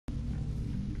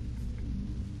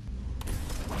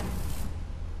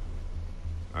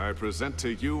I present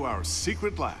to you our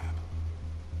secret lab.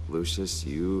 Lucius,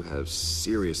 you have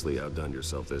seriously outdone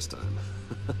yourself this time.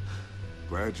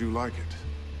 Glad you like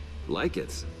it. Like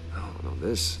it? Oh, no,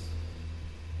 this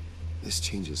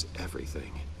changes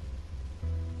everything.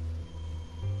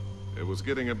 It was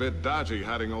getting a bit dodgy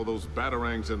hiding all those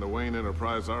batarangs in the Wayne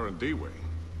Enterprise R&D wing.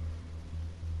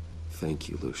 Thank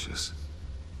you, Lucius.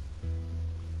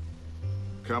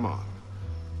 Come on.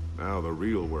 Now the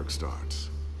real work starts.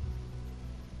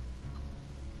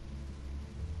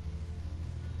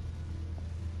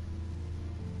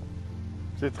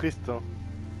 C'est triste, hein.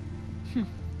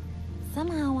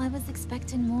 Somehow I was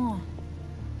expecting more.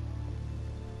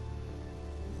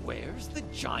 Where's the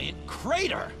giant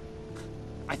crater?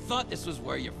 I thought this was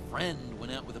where your friend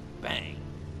went out with a bang.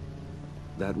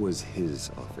 That was his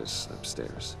office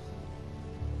upstairs.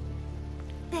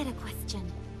 Better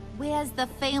question. Where's the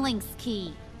phalanx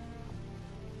key?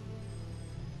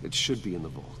 It should be in the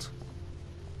vault.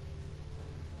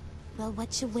 Well,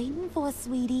 what you waiting for,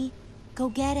 sweetie? Go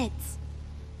get it.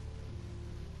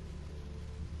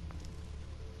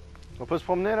 On peut se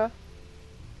promener là?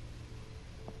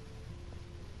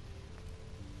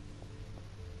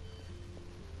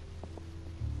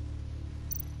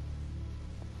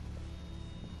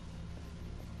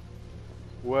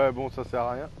 Ouais, bon, ça sert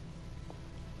à rien.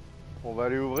 On va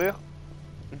aller ouvrir.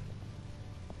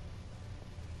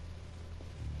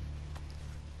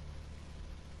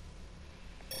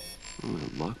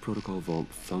 Lock protocol vault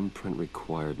thumbprint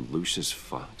required Lucius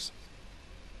Fox.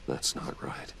 That's not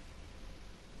right.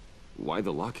 Why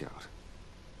the lockout?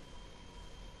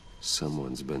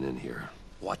 Someone's been in here.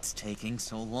 What's taking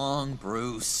so long,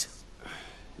 Bruce?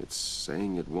 It's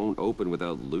saying it won't open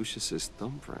without Lucius's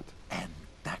thumbprint. And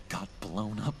that got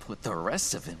blown up with the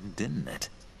rest of him, didn't it?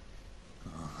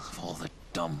 Of all the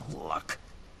dumb luck.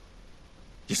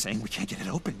 You're saying we can't get it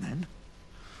open, then?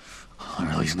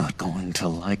 Harley's not going to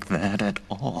like that at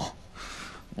all.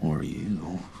 Or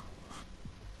you.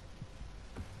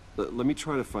 Let me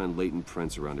try to find latent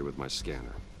prints around here with my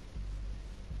scanner.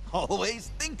 Always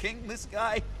thinking, this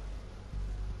guy.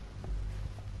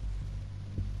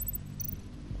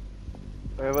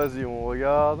 Allez, vas-y, on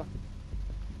regarde.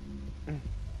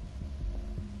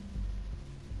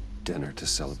 Dinner to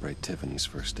celebrate Tiffany's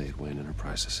first day at Wayne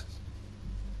Enterprises.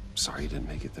 Sorry you didn't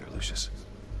make it there, Lucius.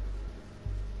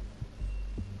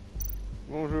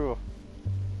 Bonjour.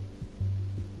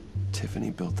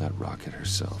 Tiffany built that rocket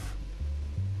herself.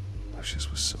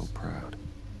 Lucius was so proud.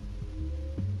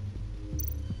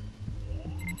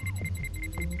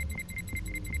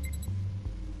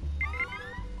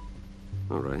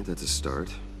 All right, that's a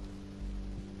start.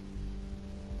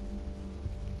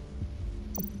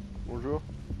 Bonjour.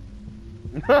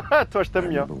 Toi, je t'aime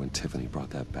bien. I remember when Tiffany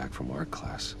brought that back from art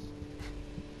class.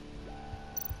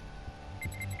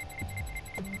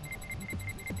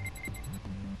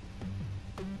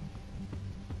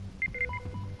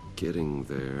 Getting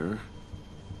there.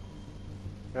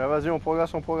 Allez, vas-y, on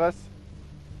progresse, on progresse.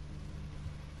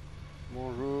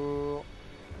 Bonjour.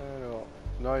 Alors,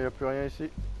 non, il n'y a plus rien ici.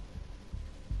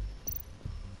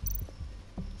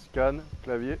 Scan,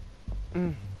 clavier.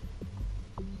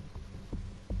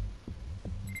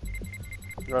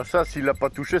 Alors ça, s'il l'a pas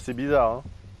touché, c'est bizarre.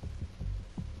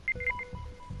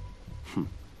 Hein.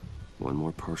 One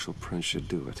more partial print should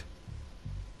do it.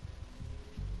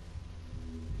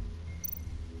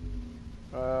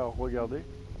 Alors, regardez.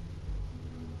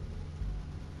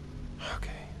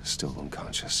 Okay, still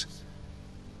unconscious.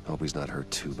 Hope he's not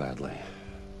hurt too badly.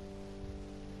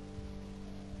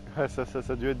 Ça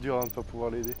a dû être dur hein, de ne pas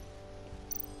pouvoir l'aider.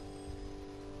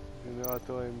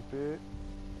 Générateur MP.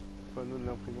 Panneau de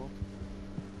l'imprimante.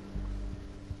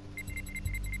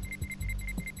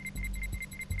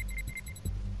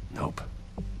 Nope.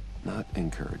 Not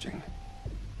encouraging.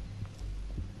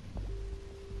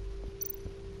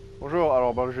 Bonjour,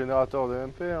 alors bah, le générateur de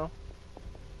MP. Hein.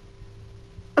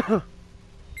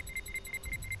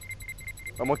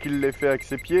 À moins qu'il l'ait fait avec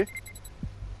ses pieds.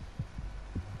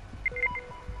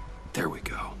 There we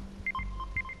go.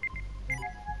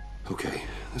 Okay,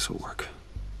 this'll work.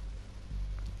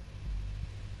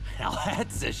 Now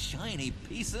that's a shiny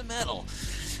piece of metal.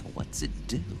 What's it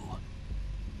do?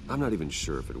 I'm not even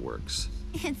sure if it works.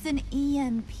 It's an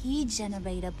EMP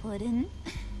generator, Puddin'.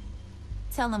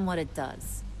 Tell him what it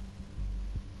does.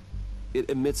 It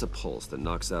emits a pulse that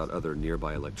knocks out other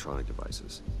nearby electronic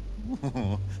devices.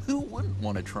 Who wouldn't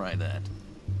want to try that?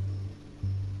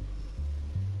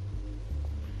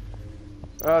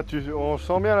 Ah, on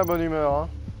sent bien la bonne humeur. Hein.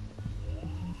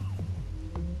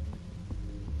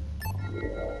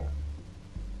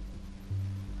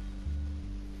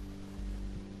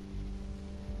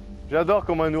 J'adore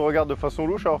comment elle nous regarde de façon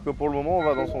louche alors que pour le moment on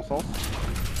va dans son sens.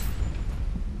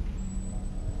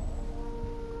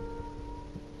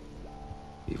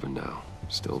 Even now,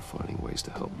 still finding ways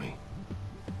to help me.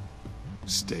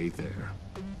 Stay there.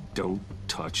 Don't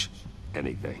touch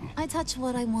anything. I touch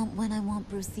what I want when I want,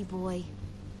 Brucey boy.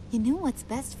 You knew what's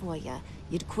best for you.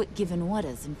 You'd quit giving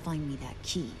orders and find me that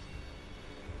key.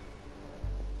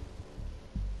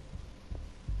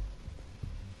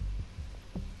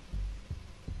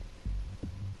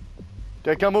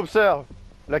 Quelqu'un m'observe.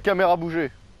 La caméra bougeait.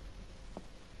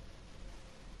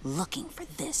 Looking for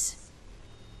this.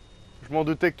 Je m'en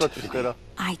doutais que toi tu serais là.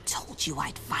 I told you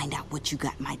I'd find out what you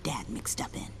got my dad mixed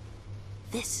up in.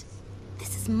 This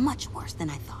is much worse than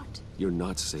I thought. You're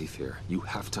not safe here. You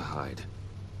have to hide.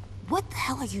 What the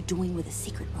hell are you doing with a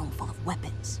secret room full of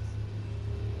weapons?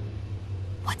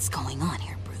 What's going on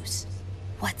here, Bruce?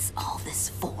 What's all this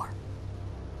for?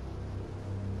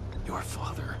 Your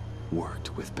father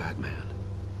worked with Batman.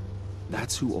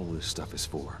 That's who all this stuff is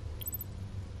for.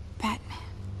 Batman.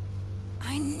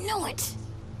 I knew it!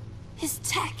 His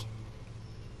tech.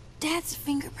 Dad's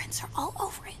fingerprints are all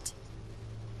over it.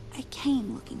 I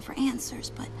came looking for answers,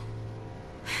 but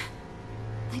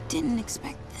I didn't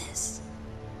expect this.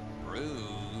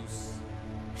 Bruce.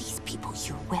 These people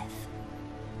you're with.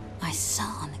 I saw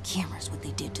on the cameras what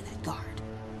they did to that guard.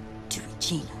 To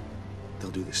Regina. They'll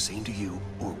do the same to you,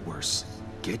 or worse.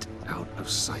 Get out of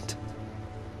sight.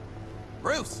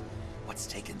 Bruce, what's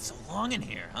taking so long in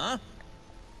here, huh?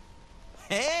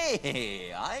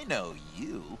 Hey, I know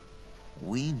you.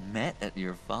 We met at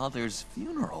your father's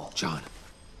funeral. John.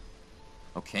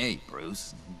 Okay,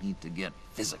 Bruce, you need to get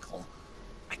physical.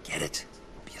 I get it.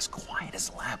 Be as quiet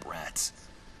as lab rats.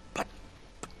 But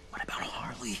what about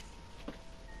Harley?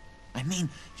 I mean,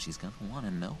 she's gonna want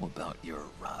to know about your,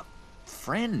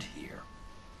 friend here.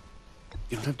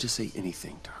 You don't have to say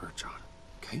anything to her, John,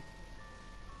 okay?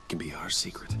 It can be our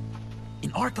secret.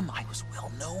 In Arkham, I was well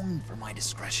known for my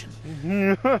discretion.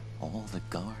 All the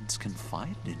guards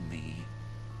confided in me.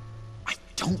 I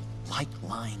don't like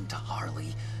lying to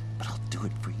Harley, but I'll do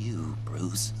it for you,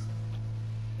 Bruce.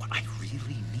 What I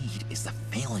really need is the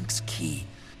Phalanx key.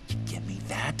 You get me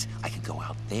that, I can go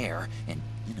out there and,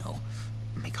 you know,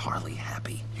 make Harley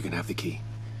happy. You can have the key.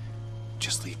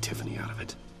 Just leave Tiffany out of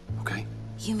it, okay?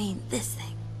 You mean this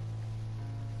thing?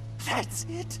 That's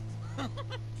it?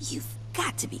 You've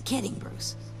got to be kidding,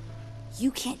 Bruce.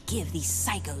 You can't give these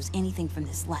psychos anything from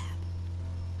this lab.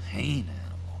 Hey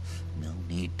now, no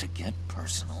need to get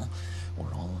personal.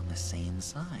 We're all on the same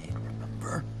side,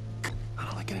 remember? I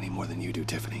don't like it any more than you do,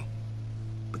 Tiffany.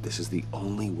 But this is the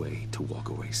only way to walk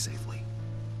away safely.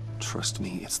 Trust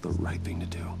me, it's the right thing to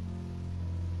do.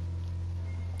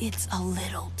 It's a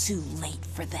little too late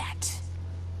for that.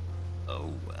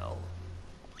 Oh well.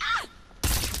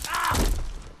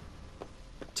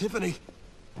 Tiffany!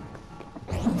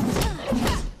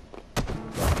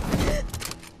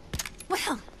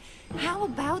 Well, how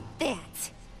about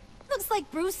that? Looks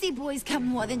like Brucey boy's got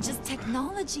more than just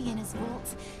technology in his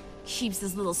vault. Keeps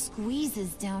his little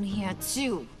squeezes down here,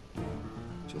 too.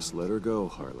 Just let her go,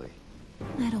 Harley.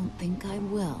 I don't think I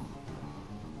will.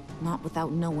 Not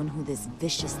without knowing who this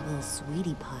vicious little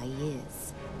sweetie pie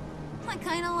is. I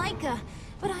kinda like her,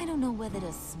 but I don't know whether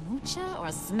to smooch her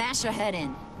or smash her head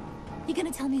in. You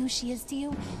gonna tell me who she is to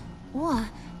you? Or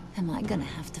am I gonna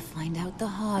have to find out the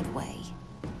hard way?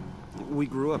 We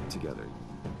grew up together.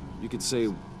 You could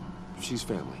say she's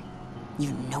family.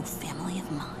 You're no family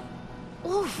of mine.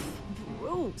 Oof,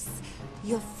 Bruce.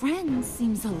 Your friend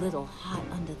seems a little hot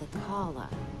under the collar.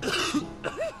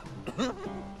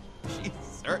 She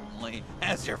certainly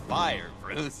has your fire,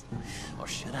 Bruce. Or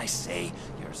should I say,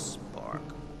 your spark.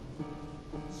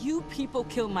 You people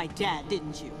killed my dad,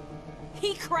 didn't you?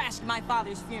 He crashed my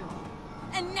father's funeral.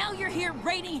 And now you're here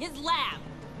raiding his lab!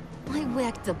 I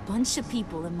whacked a bunch of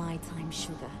people in my time,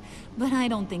 Sugar. But I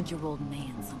don't think your old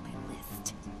man's on my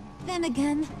list. Then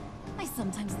again, I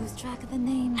sometimes lose track of the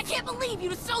names. I can't believe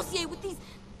you'd associate with these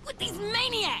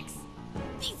maniacs!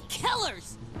 These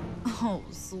killers! Oh,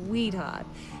 sweetheart.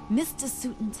 Mr.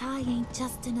 Suit and Tie ain't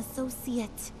just an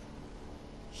associate.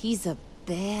 He's a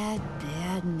bad,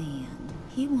 bad man.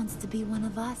 He wants to be one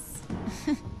of us.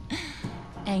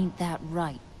 Ain't that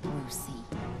right, Brucey?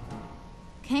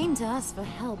 Came to us for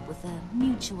help with a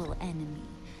mutual enemy.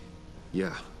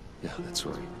 Yeah, that's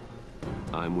right.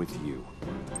 I'm with you.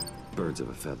 Birds of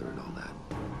a feather and all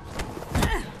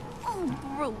that. Oh,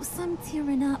 Bruce, I'm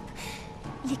tearing up.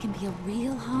 You can be a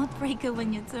real heartbreaker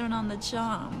when you turn on the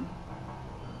charm.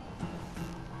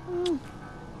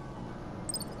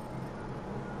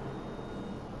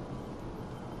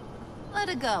 Let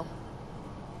her go.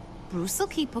 Bruce will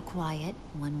keep her quiet,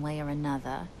 one way or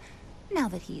another, now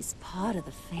that he's part of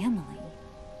the family.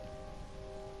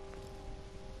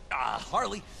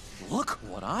 Harley, look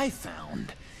what I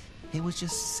found. It was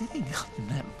just sitting up in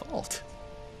that vault.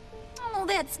 Oh,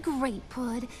 that's great,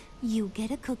 Pud. You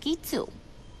get a cookie too.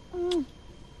 Mm.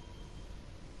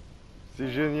 C'est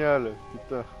génial,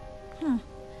 putain.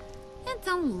 It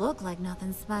don't look like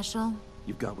nothing special.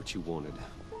 You got what you wanted.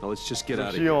 Now let's just get out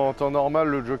of Si here. en temps normal,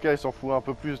 le Joker il s'en fout un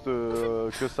peu plus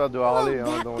que ça de Harley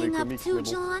hein, dans les comics. Mais bon.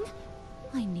 John?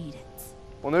 I need it.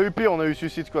 On a eu pire, on a eu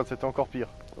Suicide Squad, c'était encore pire.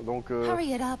 Donc.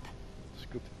 Hurry it up.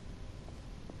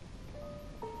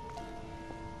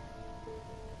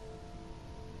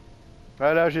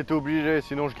 Ah là, j'étais obligé,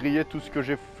 sinon je grillais tout ce que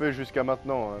j'ai fait jusqu'à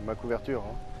maintenant, ma couverture.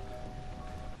 Hein.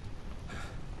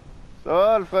 Ça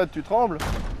va, Alfred, tu trembles?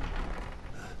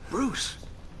 Bruce,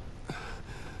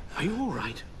 are you all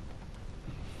right?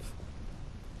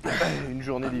 Une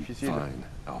journée difficile. Fine,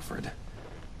 Alfred.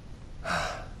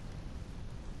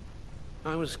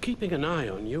 I was keeping an eye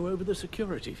on you over the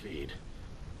security feed.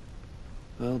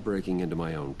 Well, breaking into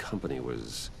my own company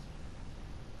was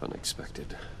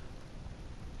unexpected.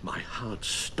 My heart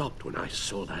stopped when I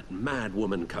saw that mad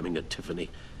woman coming at Tiffany.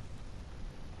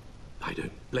 I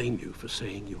don't blame you for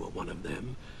saying you were one of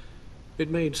them. It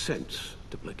made sense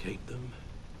to placate them,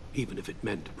 even if it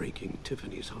meant breaking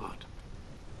Tiffany's heart.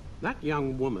 That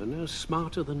young woman is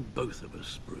smarter than both of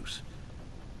us, Bruce.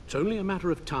 It's only a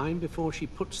matter of time before she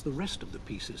puts the rest of the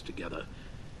pieces together.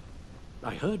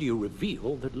 I heard you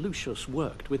reveal that Lucius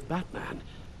worked with Batman,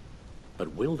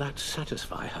 but will that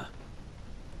satisfy her?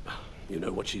 You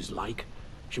know what she's like.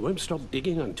 She won't stop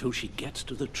digging until she gets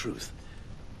to the truth.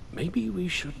 Maybe we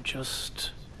should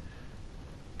just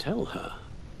tell her.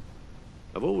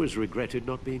 I've always regretted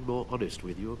not being more honest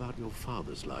with you about your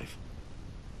father's life.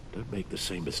 Don't make the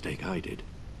same mistake I did.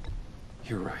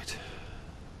 You're right.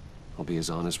 I'll be as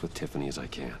honest with Tiffany as I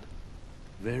can.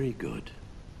 Very good.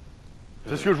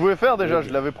 C'est ce que je voulais faire déjà,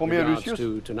 je l'avais promis à Lucius.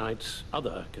 To tonight's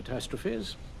other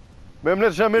catastrophes. Mais elle me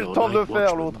laisse jamais le temps de le faire,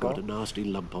 Your l'autre. got a nasty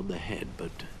lump on the head, but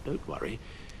don't worry,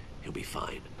 he'll be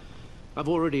fine. I've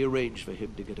already arranged for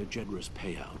him to get a generous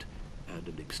payout and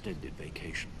an extended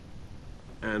vacation.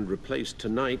 And replaced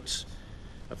tonight's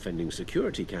offending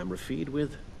security camera feed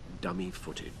with dummy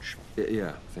footage.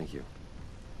 Yeah, thank you.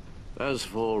 As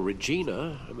for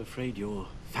Regina, I'm afraid your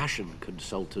fashion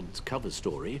consultant's cover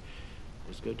story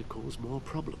is going to cause more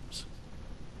problems.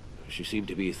 She seemed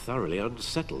to be thoroughly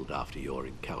unsettled after your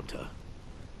encounter.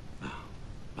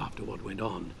 After what went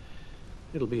on,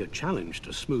 it'll be a challenge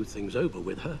to smooth things over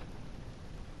with her.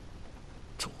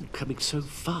 It's all coming so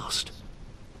fast.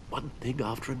 One thing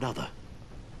after another.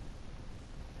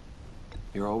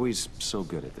 You're always so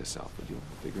good at this, Alfred. You'll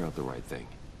figure out the right thing.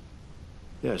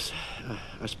 Yes,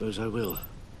 I suppose I will.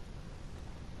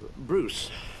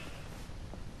 Bruce,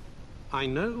 I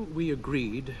know we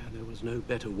agreed there was no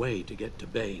better way to get to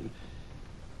Bane.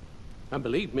 And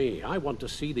believe me, I want to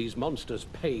see these monsters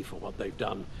pay for what they've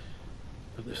done.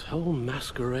 But this whole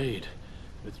masquerade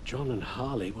with John and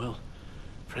Harley, well,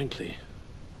 frankly,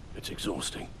 it's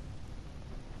exhausting.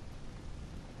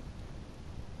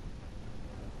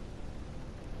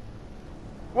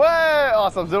 Ouais! Ah,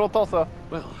 ça faisait longtemps ça.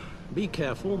 Well, be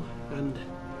careful and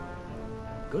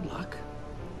good luck.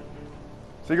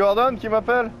 C'est Gordon qui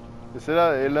m'appelle? Et c'est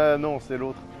là, et là, non, c'est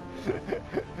l'autre.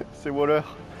 C'est Waller.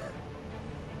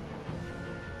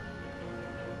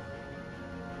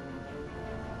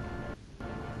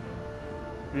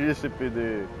 Lui, c'est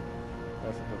PD.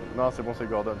 Ah, non, c'est bon, c'est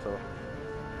Gordon, ça va.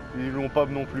 Ils l'ont pas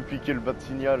non plus piqué le bas de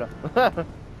signal.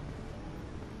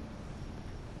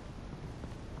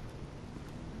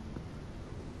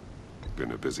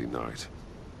 Been a busy night.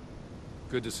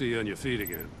 Good to see you on your feet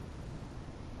again.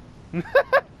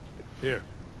 Here.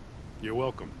 You're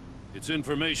welcome. It's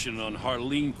information on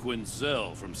Harleen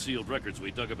Quinzel from sealed records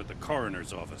we dug up at the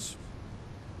coroner's office.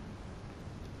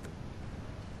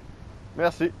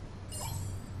 Merci.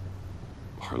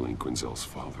 Harleen Quinzel's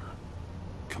father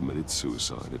committed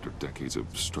suicide after decades of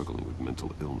struggling with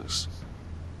mental illness.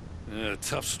 Yeah,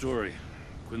 tough story.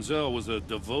 Quinzel was a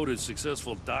devoted,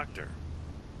 successful doctor.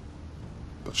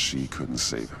 But she couldn't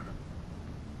save her.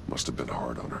 Must have been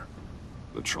hard on her.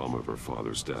 The trauma of her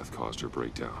father's death caused her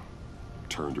breakdown.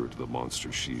 Turned her into the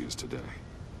monster she is today.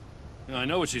 Yeah, I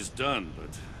know what she's done, but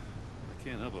I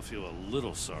can't help but feel a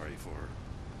little sorry for her.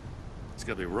 It's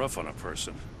gotta be rough on a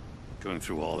person, going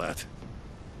through all that.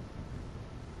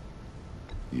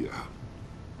 Yeah.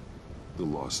 The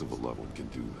loss of a loved one can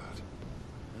do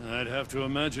that. I'd have to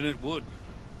imagine it would.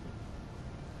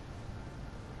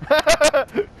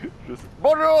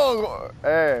 Bonjour!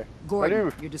 Hey, Gordon,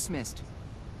 salut! you're dismissed.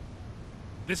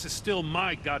 This is still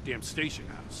my goddamn station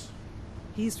house.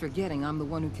 He's forgetting I'm the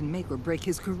one who can make or break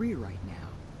his career right now.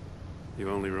 You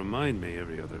only remind me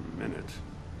every other minute.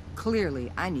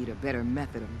 Clearly, I need a better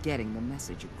method of getting the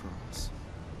message across.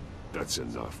 That's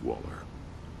enough, Waller.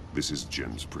 This is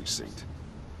Jim's precinct.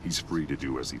 He's free to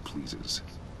do as he pleases.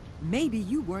 Maybe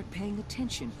you weren't paying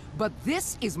attention, but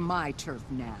this is my turf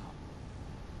now.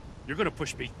 You're gonna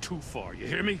push me too far, you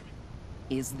hear me?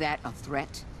 Is that a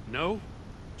threat? No,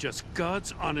 just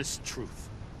God's honest truth.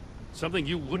 Something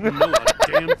you wouldn't know a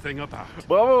damn thing about.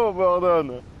 Bravo,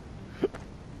 Gordon.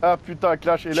 Ah putain,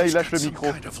 Clash, et là il lâche le Some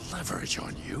micro. kind of leverage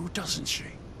on you, doesn't she?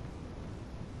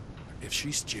 If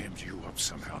she's jammed you up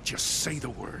somehow, just say the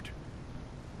word.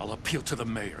 I'll appeal to the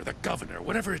mayor, the governor,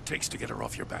 whatever it takes to get her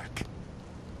off your back.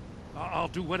 I'll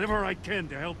do whatever I can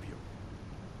to help you.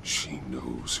 She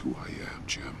knows who I am,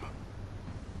 Jim.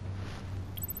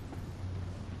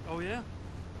 Oh yeah?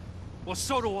 Well,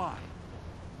 so do I.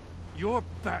 You're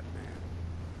Batman.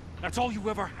 That's all you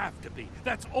ever have to be.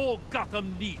 That's all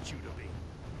Gotham needs you to be.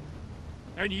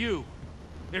 And you,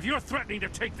 if you're threatening to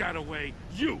take that away,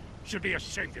 you should be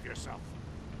ashamed of yourself.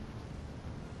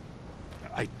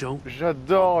 I don't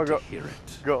J'adore want to hear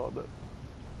it. Gordon.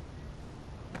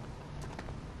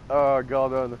 Ah,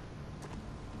 Gordon.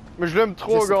 Mais je l'aime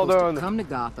trop, Just supposed to Gordon. come to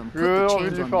Gotham, put J'ai the envie chains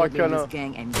de lui on faire un Riddler and his câlin.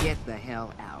 gang, and get the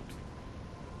hell out.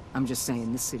 I'm just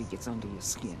saying, this city gets under your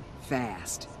skin.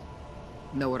 Fast.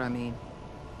 Know what I mean?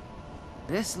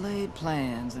 Best laid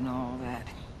plans and all that.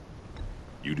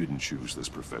 You didn't choose this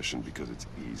profession because it's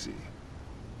easy.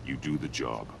 You do the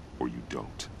job, or you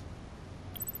don't.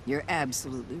 You're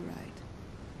absolutely right.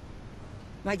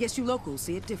 I guess you locals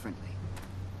see it differently.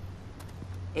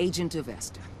 Agent of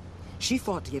Esther. She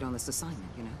fought to get on this assignment,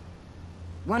 you know?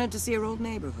 Wanted to see her old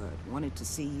neighborhood. Wanted to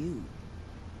see you.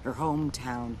 Her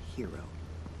hometown hero.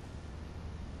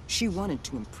 She wanted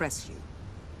to impress you.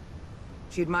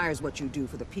 She admires what you do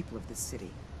for the people of this city.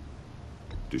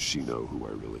 Does she know who I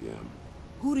really am?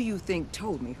 Who do you think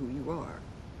told me who you are?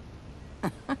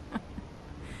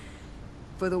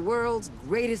 For the world's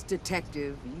greatest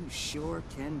detective, you sure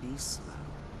can be slow.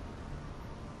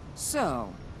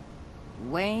 So,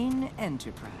 Wayne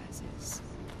Enterprises.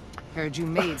 Heard you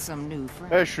made some new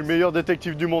friends. Eh, je suis le meilleur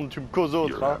détective du monde, tu me causes autre,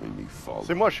 You're hein. having me fall.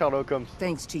 C'est moi Sherlock Holmes.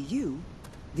 Thanks to you,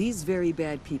 these very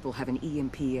bad people have an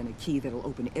EMP and a key that'll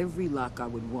open every lock I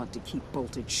would want to keep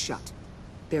bolted shut.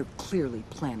 They're clearly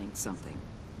planning something.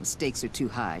 The stakes are too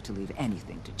high to leave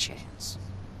anything to chance.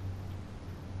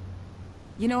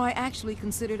 You know, I actually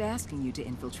considered asking you to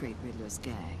infiltrate Riddler's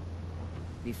gang.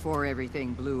 Before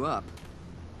everything blew up,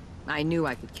 I knew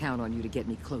I could count on you to get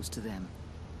me close to them.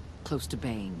 Close to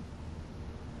Bane.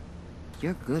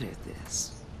 You're good at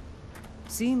this.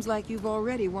 Seems like you've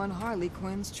already won Harley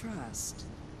Quinn's trust.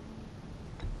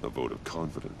 A vote of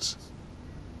confidence.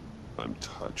 I'm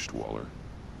touched, Waller.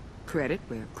 Credit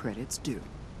where credit's due.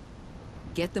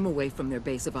 Get them away from their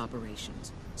base of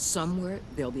operations. Somewhere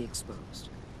they'll be exposed.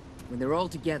 When they're all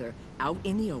together, out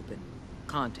in the open,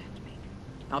 contact me.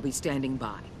 I'll be standing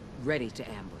by, ready to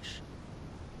ambush.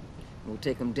 We'll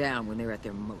take them down when they're at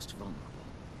their most vulnerable.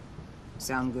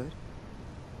 Sound good?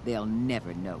 They'll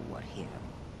never know what hit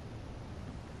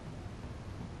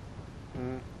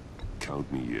them.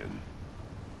 Count me in.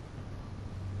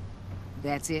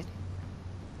 That's it?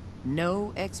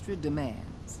 No extra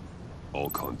demands. I'll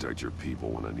contact your people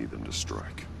when I need them to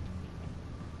strike.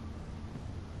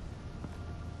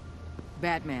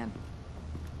 Batman.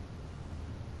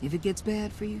 If it gets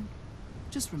bad for you,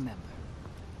 just remember.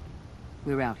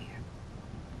 We're out here.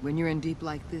 When you're in deep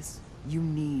like this, you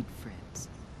need friends.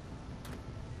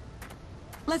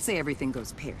 Let's say everything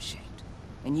goes pear-shaped,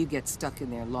 and you get stuck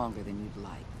in there longer than you'd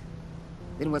like.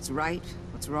 Then what's right,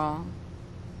 what's wrong,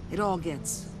 it all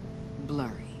gets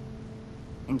blurry.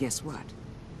 And guess what?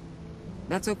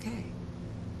 That's okay.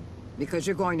 Because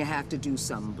you're going to have to do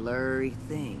some blurry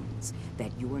things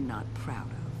that you're not proud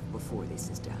of before this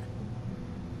is done.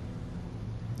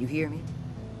 You hear me?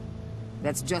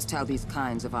 That's just how these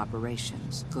kinds of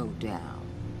operations go down.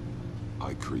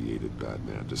 I created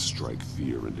Batman to strike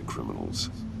fear into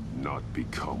criminals, not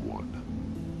become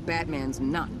one. Batman's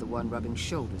not the one rubbing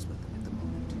shoulders with them at the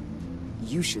moment.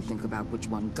 You should think about which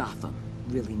one Gotham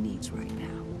really needs right now.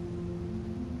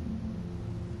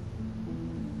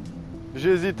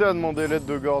 J'ai hésité à demander l'aide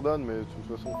de Gordon, mais de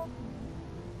toute façon...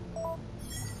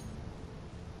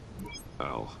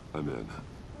 Al, I'm in.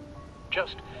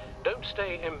 Just don't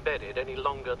stay embedded any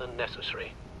longer than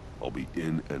necessary. I'll be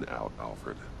in and out,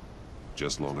 Alfred.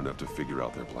 Just long enough to figure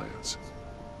out their plans.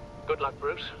 Good luck,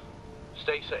 Bruce.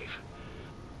 Stay safe.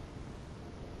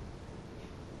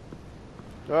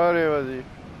 Allez, vas-y.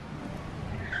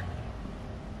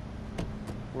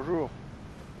 Bonjour.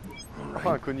 All Enfin,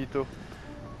 right, incognito.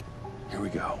 here we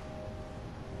go.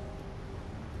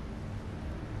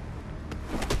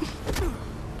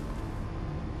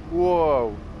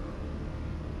 Wow.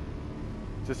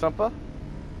 C'est sympa.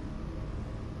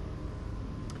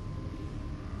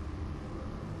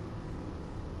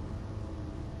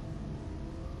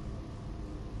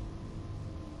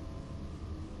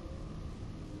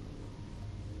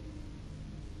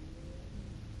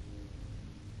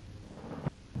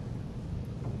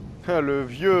 Le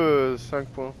vieux 5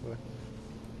 points. Ouais.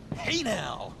 Hey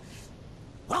now!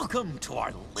 Welcome to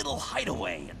our little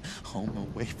hideaway and home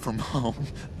away from home,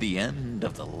 the end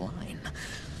of the line.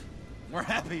 We're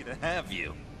happy to have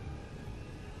you.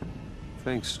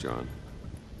 Thanks, John.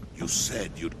 You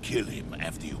said you'd kill him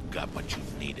after you got what you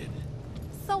needed.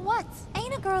 So what?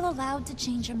 Ain't a girl allowed to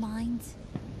change her mind?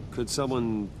 Could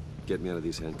someone get me out of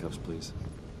these handcuffs, please?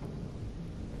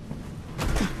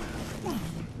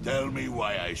 Tell me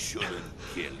why I shouldn't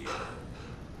kill you.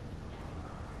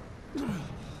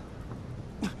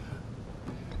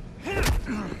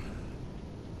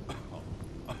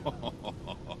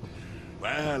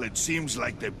 Well, it seems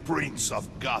like the Prince of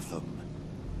Gotham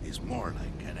is more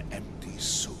like an empty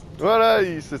suit. Voilà,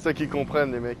 c'est ça qu'ils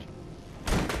comprennent, les mecs.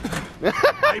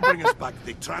 I bring us back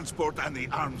the transport and the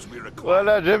arms we require.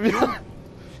 Voilà, j'aime bien.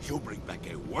 You bring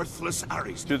back a worthless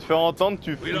Aris. Tu te fais entendre,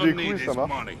 tu We fous don't des need couilles, ça his marche.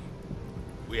 money.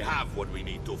 We have what we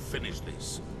need to finish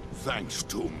this, thanks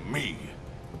to me.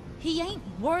 He ain't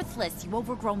worthless, you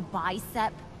overgrown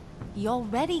bicep. He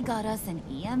already got us an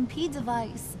EMP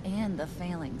device and the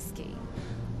phalanx key.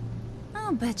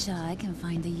 I'll betcha I can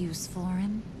find a use for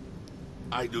him.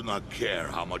 I do not care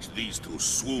how much these two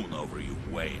swoon over you,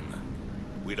 Wayne.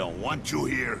 We don't want you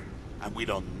here, and we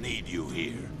don't need you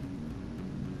here.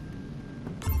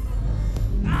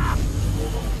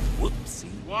 Whoopsie.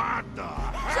 What the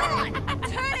hell? John,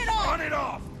 turn it off! Turn it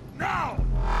off! Now!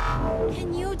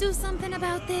 Can you do something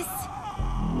about this?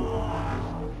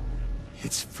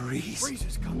 It's Freeze. Freeze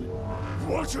is coming.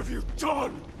 What have you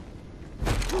done?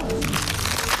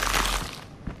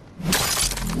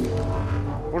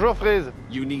 Bonjour, Freeze.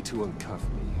 You need to uncuff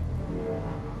me.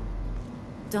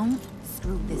 Don't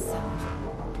screw this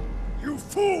up. You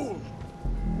fool!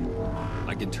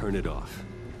 I can turn it off.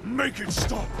 Make it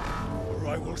stop, or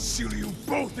I will seal you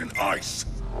both in ice!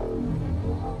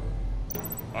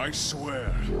 I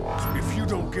swear, if you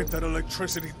don't get that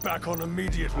electricity back on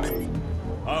immediately,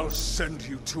 I'll send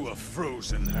you to a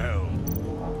frozen hell.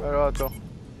 Alors, attends.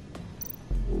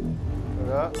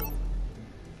 Voilà.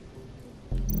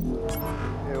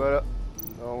 Et voilà.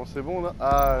 Alors, c'est bon, là.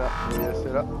 Ah, là.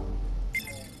 C'est là.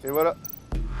 Et voilà.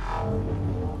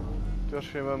 Tiens, je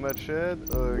fais ma machette.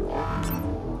 Ok.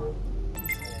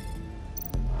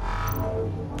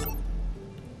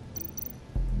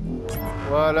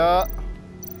 Voilà.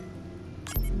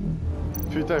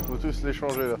 Putain, il faut tous les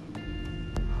changer là.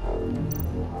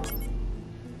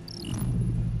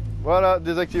 Voilà,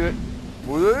 désactivé.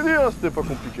 Vous avez dit, hein, c'était pas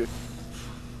compliqué.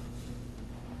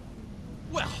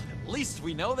 Well, at least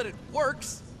we know that it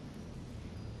works.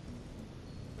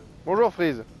 Bonjour,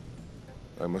 Freeze.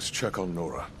 I must check on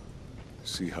Nora.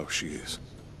 See how she is.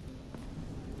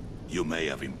 You may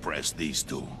have impressed these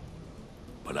two,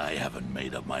 but I haven't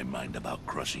made up my mind about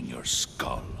crushing your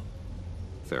skull.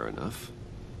 Fair enough.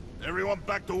 Everyone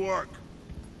back to work.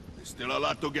 There's still a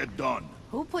lot to get done.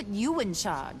 Who put you in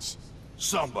charge?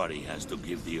 Somebody has to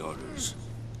give the orders.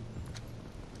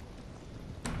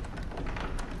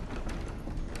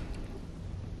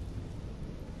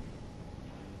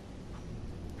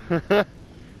 That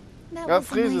Ah, was a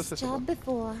Freeze, nice c'est job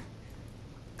before.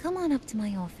 Come on up to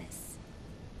my office.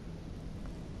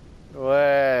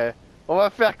 Ouais. On va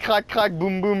faire crac crac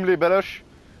boum boum les baloches.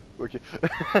 Ok.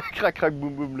 Crac crac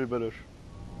boum boum les baloches.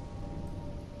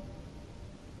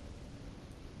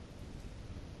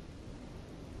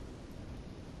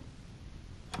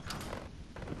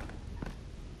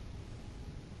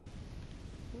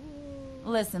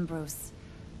 Listen, Bruce.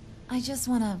 I just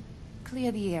want to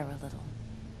clear the air a little.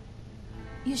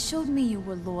 You showed me you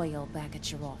were loyal back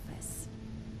at your office.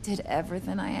 Did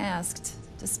everything I asked,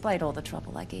 despite all the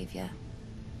trouble I gave you.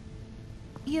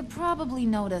 You probably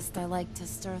noticed I like to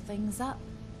stir things up.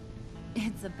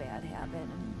 It's a bad habit,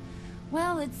 and,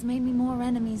 well, it's made me more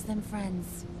enemies than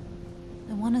friends.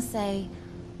 I want to say,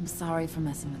 I'm sorry for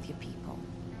messing with your people.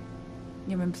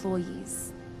 Your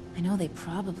employees. I know they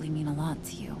probably mean a lot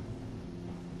to you.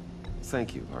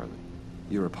 Thank you, Harley.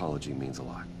 Your apology means a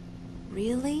lot.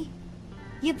 Really?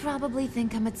 You probably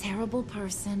think I'm a terrible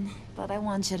person, but I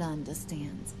want you to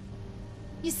understand.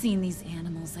 You've seen these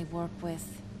animals I work with.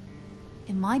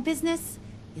 In my business,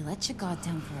 You let your guard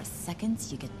down for a second,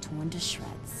 you get torn to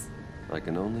shreds. I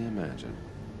can only imagine.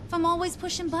 If I'm always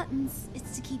pushing buttons,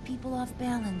 it's to keep people off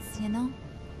balance, you know?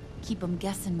 Keep them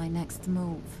guessing my next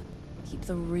move. Keep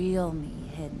the real me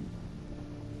hidden.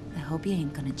 I hope you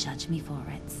ain't gonna judge me for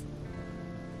it.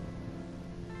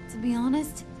 To be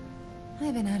honest,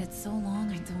 I've been at it so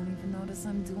long I don't even notice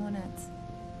I'm doing it.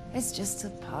 It's just a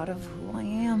part of who I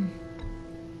am.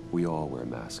 We all wear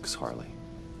masks, Harley.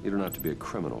 You don't have to be a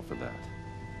criminal for that.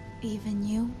 Even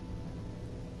you?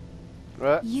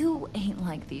 What? You ain't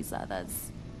like these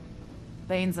others.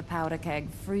 Bane's a powder keg.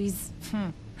 Freeze.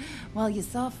 Well, you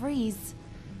saw Freeze.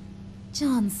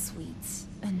 John's sweet.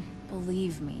 And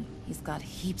believe me, he's got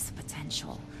heaps of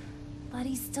potential. But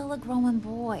he's still a growing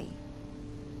boy.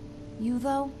 You,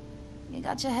 though, you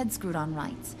got your head screwed on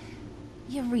right.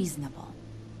 You're reasonable.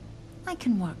 I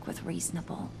can work with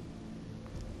reasonable.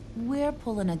 We're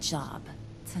pulling a job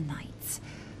tonight.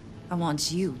 I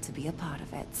want you to be a part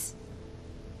of it.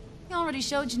 You already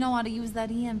showed you know how to use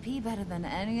that EMP better than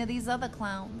any of these other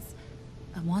clowns.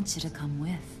 I want you to come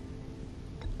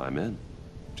with. I'm in.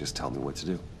 Just tell me what to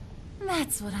do.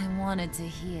 That's what I wanted to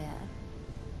hear.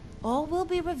 All will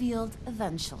be revealed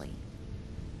eventually.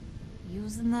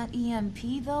 Using that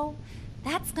EMP, though,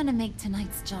 that's gonna make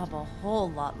tonight's job a whole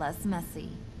lot less messy.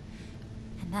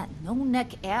 And that no-neck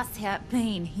asshat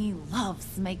Bane, he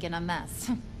loves making a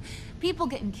mess. People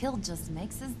getting killed just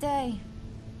makes his day.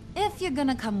 If you're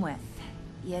gonna come with,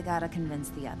 you gotta convince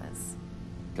the others.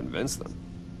 Convince them?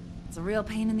 It's a real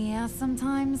pain in the ass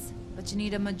sometimes, but you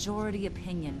need a majority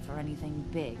opinion for anything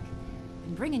big.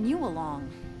 And bringing you along,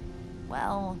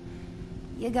 well,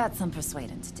 you got some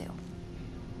persuading to do.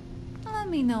 Let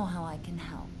me know how I can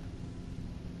help.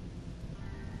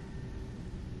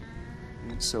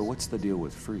 So what's the deal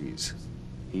with Freeze?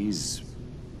 He's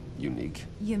unique.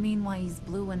 You mean why he's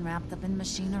blue and wrapped up in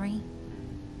machinery?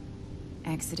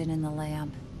 Accident in the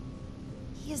lab.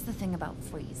 Here's the thing about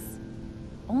Freeze.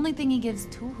 Only thing he gives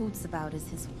two hoots about is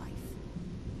his wife.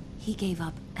 He gave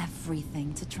up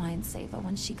everything to try and save her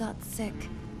when she got sick.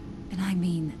 And I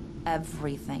mean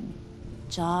everything.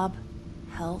 Job,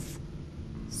 health,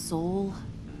 soul,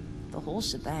 the whole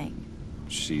shebang.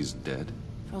 She's dead?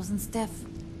 Frozen stiff.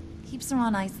 Keeps her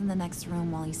on ice in the next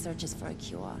room while he searches for a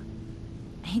cure.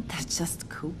 Ain't that just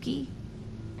kooky?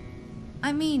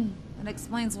 I mean, it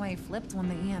explains why he flipped when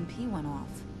the EMP went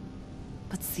off.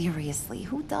 But seriously,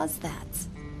 who does that?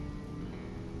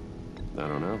 I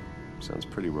don't know. Sounds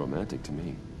pretty romantic to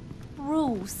me.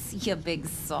 Bruce, you big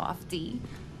softy.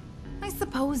 I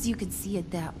suppose you could see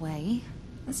it that way.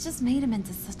 It's just made him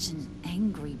into such an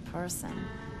angry person.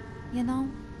 You know?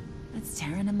 It's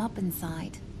tearing him up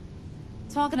inside.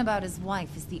 Talking about his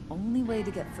wife is the only way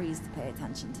to get Freeze to pay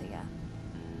attention to you.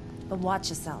 But watch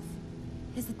yourself.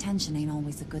 His attention ain't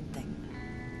always a good thing.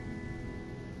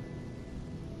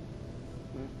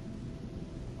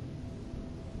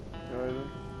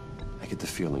 I get the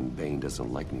feeling Bane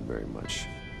doesn't like me very much.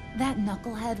 That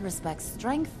knucklehead respects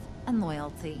strength and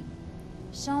loyalty.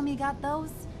 Show him you got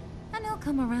those, and he'll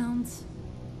come around.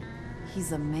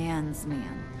 He's a man's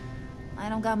man. I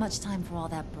don't got much time for all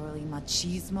that burly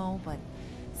machismo, but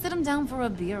sit him down for a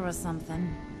beer or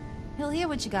something. He'll hear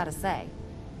what you gotta say.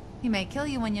 He may kill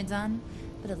you when you're done,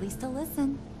 but at least he'll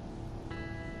listen.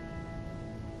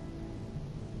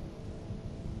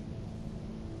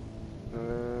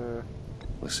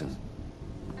 Listen,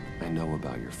 I know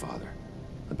about your father.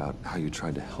 About how you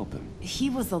tried to help him. He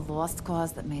was a lost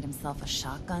cause that made himself a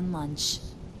shotgun lunch.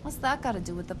 What's that got to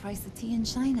do with the price of tea in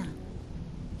China?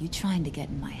 You trying to get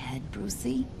in my head,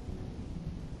 Brucey?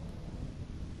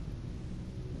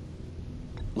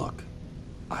 Look,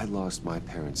 I lost my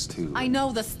parents too. I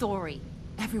know the story.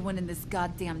 Everyone in this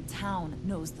goddamn town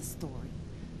knows the story.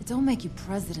 It don't make you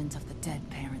president of the Dead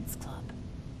Parents Club.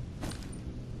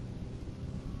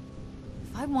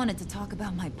 If I wanted to talk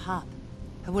about my pop,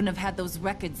 I wouldn't have had those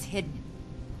records hidden.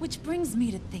 Which brings me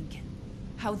to thinking,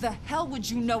 how the hell would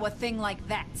you know a thing like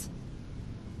that?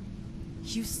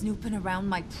 You snooping around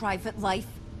my private life?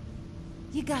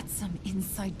 You got some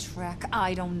inside track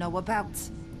I don't know about.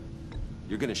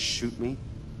 You're gonna shoot me?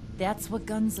 That's what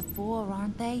guns are for,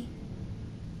 aren't they?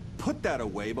 Put that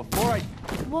away before I...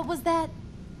 What was that?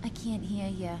 I can't hear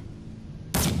you.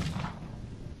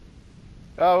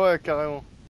 Ah ouais, carrément.